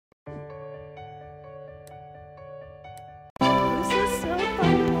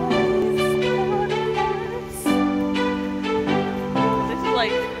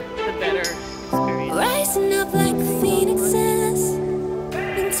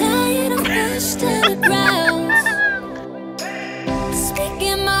crushed to the ground.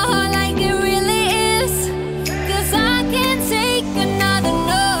 Speaking my heart like it really is, 'cause I can't take another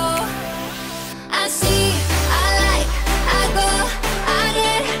no. I see, I like, I go, I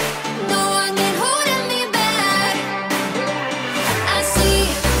get, no one can hold me back. I see,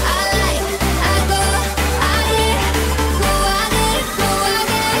 I like, I go, I get, go, I get, go, I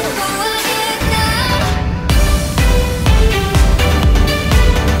get, go, I get now.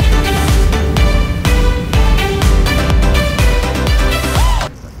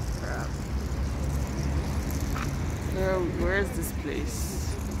 Girl, where is this place?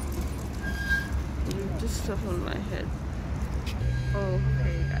 You just stuff on my head. Oh,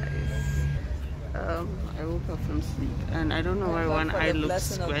 hey guys. I woke up from sleep and I don't know why one eye looks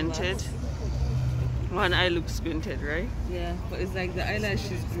squinted. One eye looks squinted, right? Yeah, but it's like the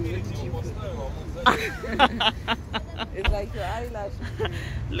eyelashes grew. What did you put? It's like your eyelashes grew.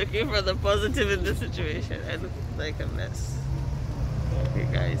 Looking for the positive in the situation. I look like a mess. Okay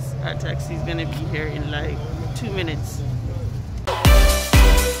guys, our taxi is gonna be here in like 2 minutes.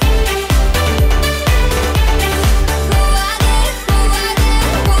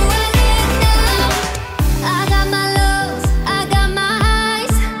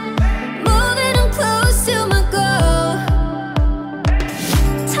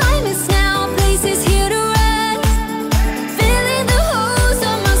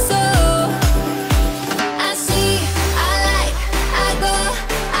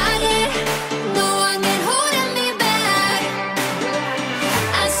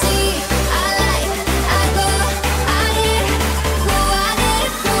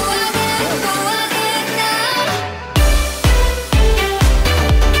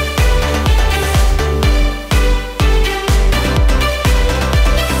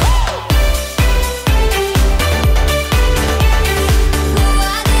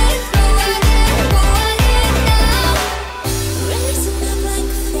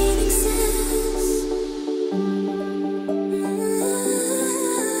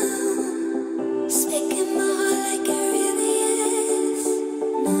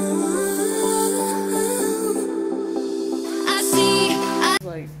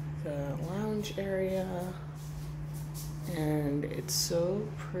 Like the lounge area, and it's so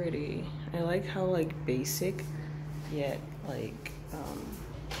pretty. I like how like basic yet like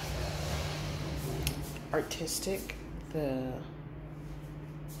artistic the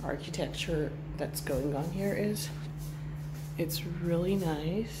architecture that's going on here is. It's really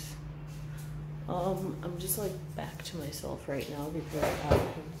nice. I'm just like back to myself right now because I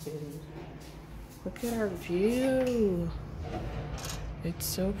have been. Look at our view. It's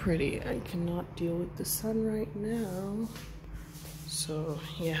so pretty. I cannot deal with the sun right now. So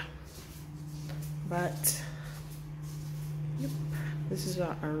yeah. But yep. This is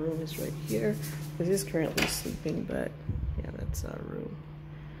our room is right here. This is currently sleeping, but yeah, that's our room.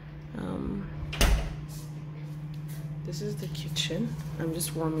 This is the kitchen. I'm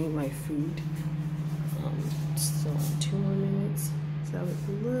just warming my food. Still 2 more minutes. That's how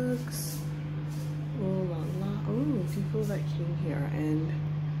it looks. Oh la la. Oh, people that came here, and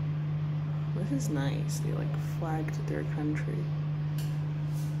this is nice. They like flagged their country.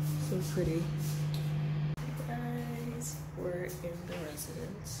 So pretty. Hey guys, we're in the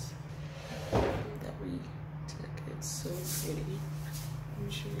residence that we took. It's so pretty. Let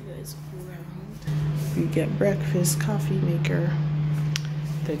me show you guys around. You get breakfast, coffee maker.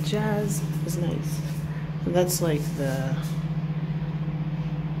 The jazz is nice. And that's like the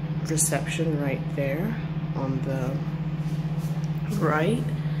reception right there on the right,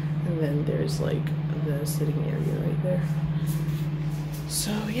 and then there's like the sitting area right there.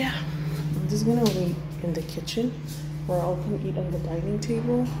 So yeah, I'm just gonna wait in the kitchen where I'll come eat on the dining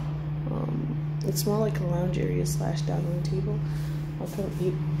table. It's more like a lounge area slash dining table. I'll come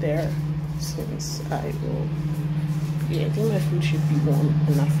eat there since I will. Yeah, I think my food should be warm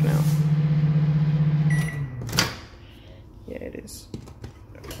enough now. Yeah, it is.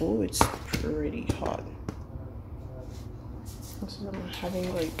 Oh, it's pretty hot. So I'm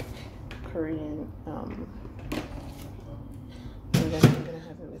having like Korean, and then I'm gonna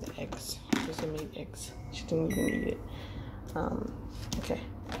have it with eggs. Because I made eggs. She didn't even eat it. Okay.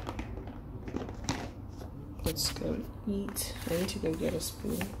 Let's go eat. I need to go get a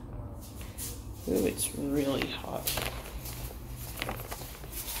spoon. Ooh, it's really hot.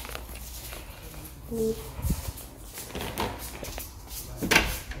 Ooh.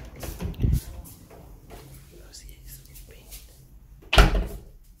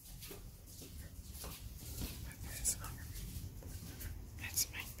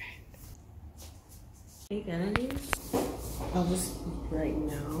 Hey guys, I'll just eat right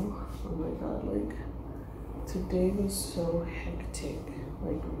now. Oh my god, like today was so hectic,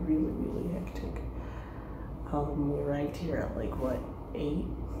 like really hectic. We arrived here at like what,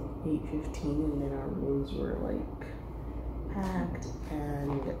 8:15, and then our rooms were like packed,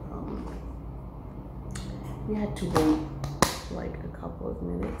 and we had to wait like a couple of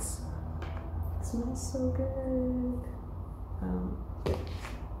minutes. It smells so good.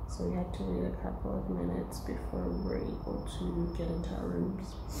 So we had to wait a couple of minutes before we were able to get into our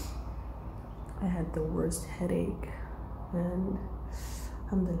rooms. I had the worst headache, and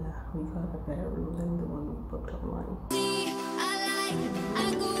alhamdulillah, we got a better room than the one we booked online.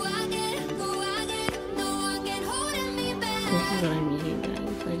 This is what I'm eating,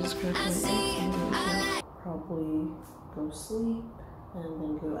 guys. I just grabbed my eggs and then probably go sleep and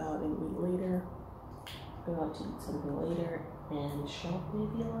then go out and eat later. Go out to eat something later and shop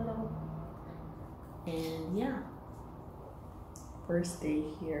maybe a little. And yeah, first day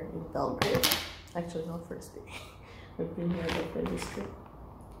here in Belgrade. Actually, not first day. We've been here for this trip.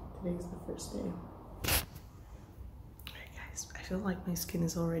 Today's the first day. Alright guys, I feel like my skin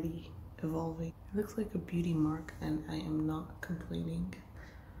is already evolving. It looks like a beauty mark and I am not complaining.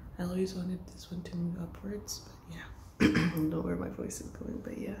 I always wanted this one to move upwards, but yeah. I don't know where my voice is going,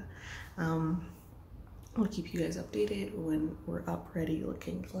 but yeah. I'll keep you guys updated when we're up, ready,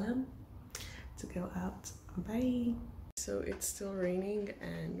 looking glam to go out. Bye. So it's still raining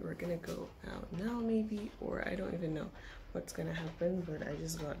and we're gonna go out now maybe, or I don't even know what's gonna happen, but I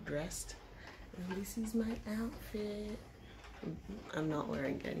just got dressed and this is my outfit. I'm not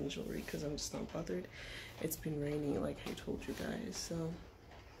wearing any jewelry because I'm just not bothered. It's been raining like I told you guys, so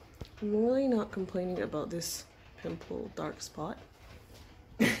I'm really not complaining about this pimple dark spot.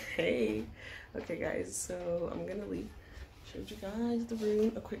 Hey, okay guys, so I'm gonna leave. Showed you guys the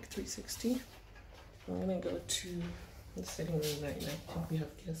room, a quick 360. I'm gonna go to the sitting room right now. I think we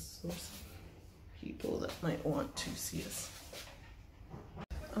have guests or some people that might want to see us.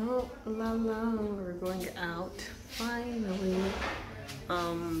 Oh la la, we're going out finally.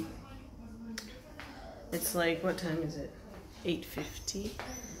 It's like, what time is it? 8:50,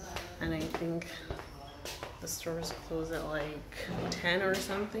 and I think the stores close at like 10 or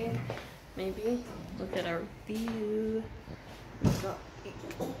something, maybe. Look at our view. We've got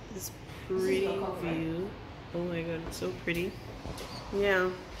this pretty view. Oh my god, it's so pretty. Yeah,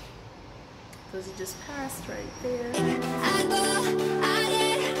 because it just passed right there.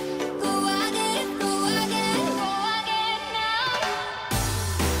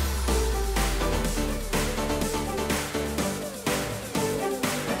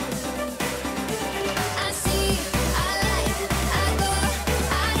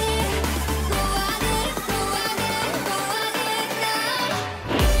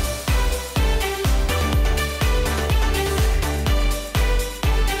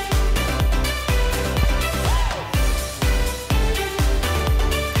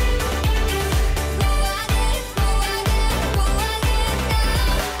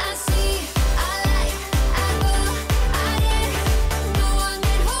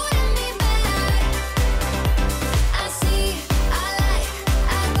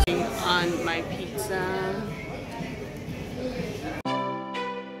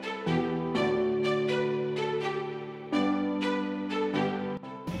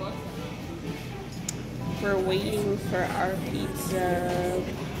 We're waiting for our pizza.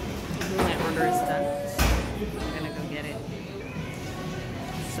 My order is done. I'm gonna go get it.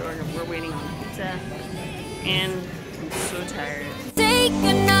 So we're waiting on pizza, and I'm so tired. Take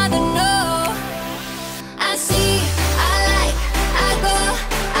another no. I see, I like, I go,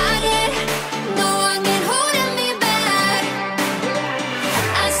 I get. No one can hold me back.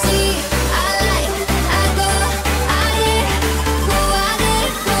 I see, I like, I go, I get. Go, I get,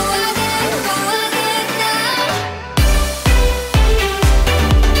 go, I get, go, I get now.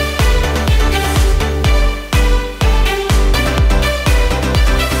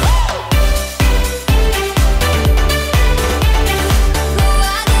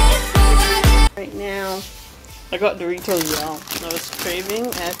 Right now, I got Doritos, y'all. I was craving.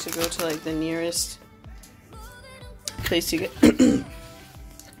 I had to go to like the nearest place to get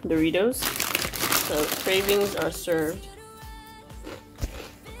Doritos. So cravings are served.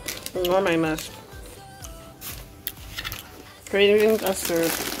 Ignore my mess. Cravings are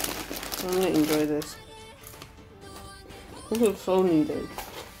served. I'm gonna enjoy this. This is so needed.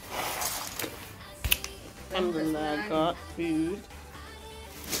 Alhamdulillah, I got food.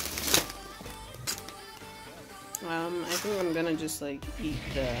 I think I'm gonna just like eat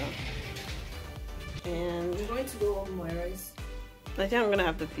and We're going to go on my rice. I think I'm gonna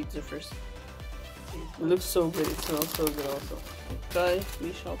have the pizza first. It looks so good. It smells so good also. Guys,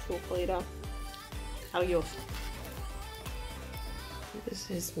 we shall talk later. Adios. This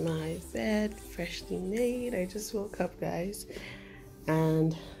is my bed, freshly made. I just woke up, guys.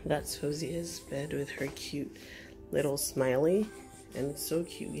 And that's Hosie's bed with her cute little smiley. And it's so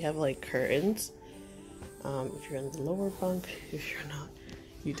cute. We have like curtains. If you're in the lower bunk, if you're not,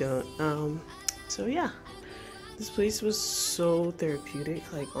 you don't. So yeah, this place was so therapeutic.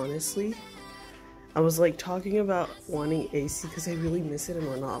 Like honestly, I was like talking about wanting AC because I really miss it, and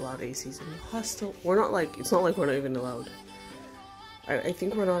we're not allowed ACs in the hostel. We're not like, it's not like we're not even allowed. I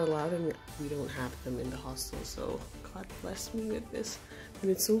think we're not allowed, and we don't have them in the hostel. So God bless me with this,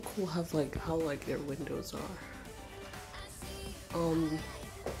 and it's so cool how like their windows are.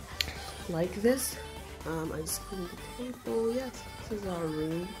 Like this. I just cleaned the table. Yes, this is our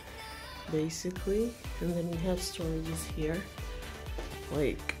room basically, and then we have storages here.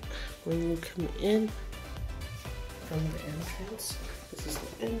 Like when you come in from the entrance, this is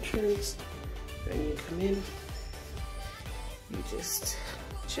the entrance. When you come in, you just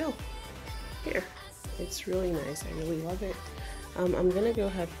chill here. It's really nice. I really love it. I'm gonna go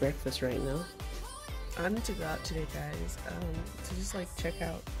have breakfast right now. I need to go out today, guys, to just like check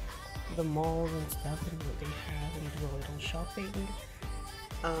out the malls and stuff and what they have and do a little shopping.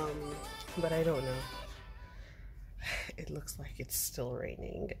 But I don't know. It looks like it's still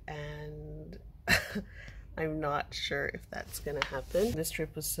raining, and I'm not sure if that's gonna happen. This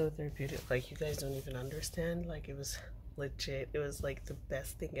trip was so therapeutic, like you guys don't even understand. Like it was legit. It was like the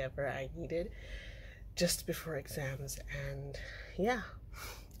best thing ever I needed just before exams. And yeah,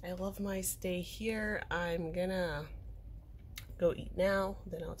 I love my stay here. I'm gonna go eat now,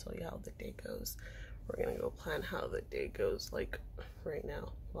 then I'll tell you how the day goes. We're gonna go plan how the day goes, like right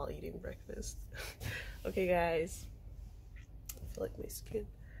now while eating breakfast. Okay guys, I feel like my skin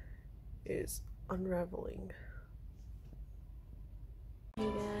is unraveling. Hey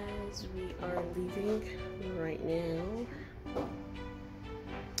guys, we are leaving right now.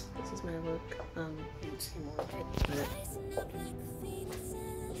 This is my look. You see more pictures.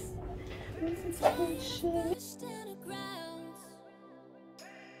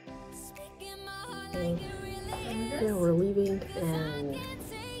 Yeah, we're leaving and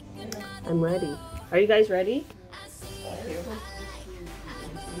I'm ready. Are you guys ready?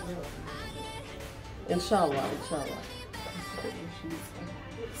 Inshallah, inshallah.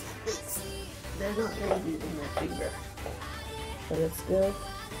 They're not going to be in my finger, but it's good.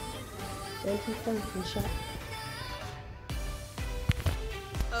 Thank you for the shot.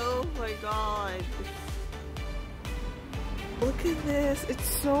 Oh my god. Look at this. It's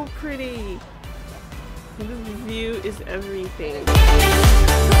so pretty. The view is everything.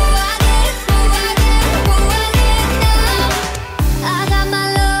 I got my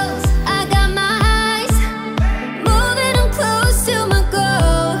lows, I got my highs, moving on close to my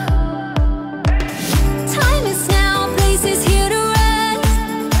goal. Time is now, place is here to rest,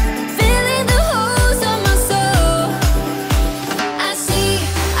 feeling the holes on my soul. I see,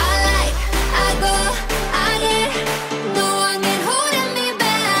 I like, I go, I get, no one can hold me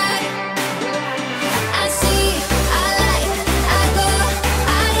back. I see, I like, I go,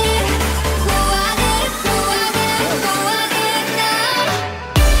 I get, go, I get, go, I get, go, I get now.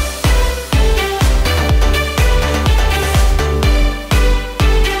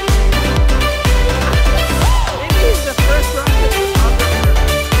 Maybe it's the first rocket photographer.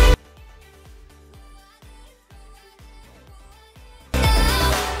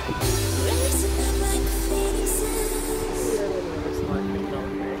 Racing up like a fading sun.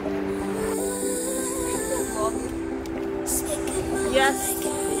 Speaking my Yes. like a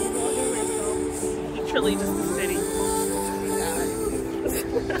Literally just the city.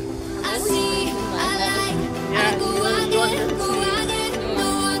 I see, I like, Yeah, I go, you I want get, to go, see. I get, no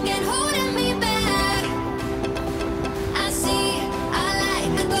one can hold me back. I see, I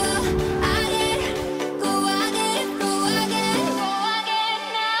like, I go, I get, go, I get, go, I get, go, I get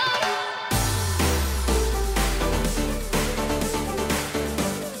now.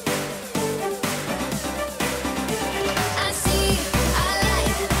 I see, I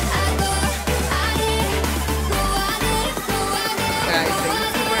like, I go, I get,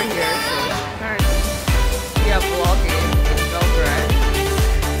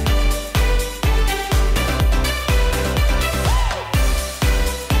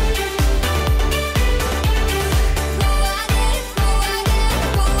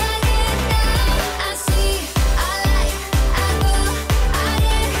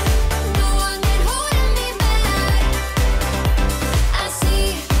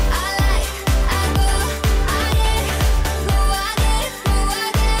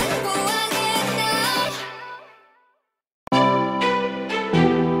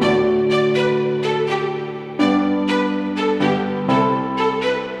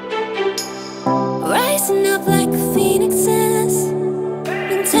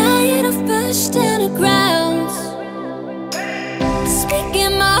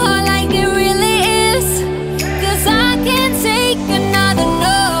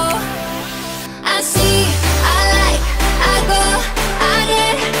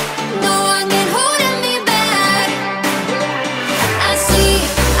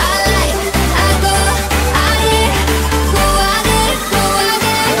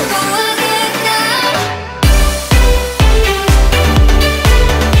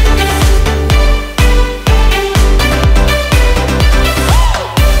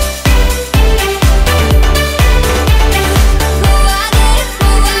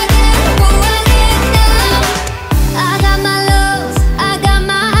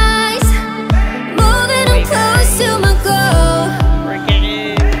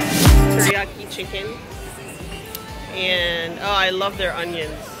 love their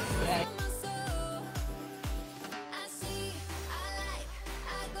onions.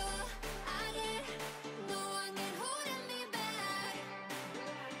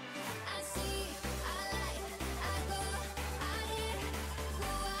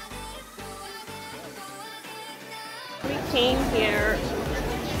 We came here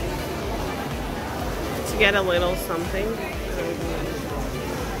to get a little something.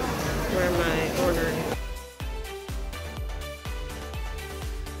 Where am I ordered?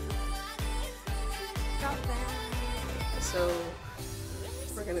 So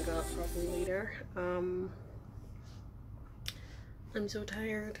we're gonna go out probably later. I'm so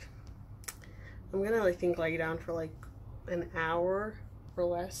tired. I'm gonna I think lay down for like an hour or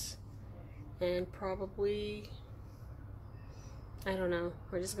less, and probably I don't know.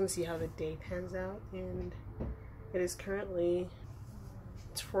 We're just gonna see how the day pans out, and it is currently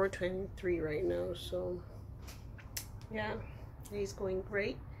it's 4:23 right now. So yeah, today's going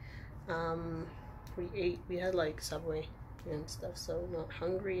great. We had like Subway and stuff, so not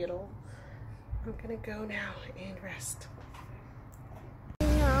hungry at all. I'm gonna go now and rest.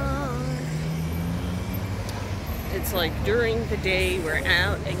 It's like during the day we're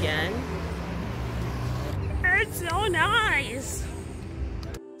out again. It's so nice.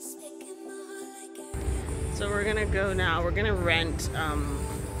 So we're gonna go now. We're gonna rent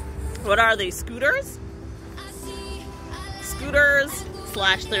what are they, scooters? Scooters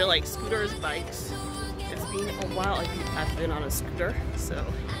slash they're like scooters, bikes. It's been a while I've been on a scooter, so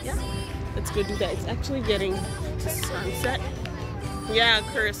yeah, let's go do that. It's actually getting to sunset. Yeah,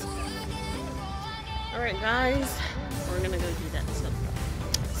 kursk. Alright guys, we're gonna go do that. So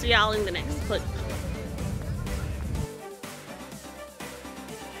see y'all in the next clip.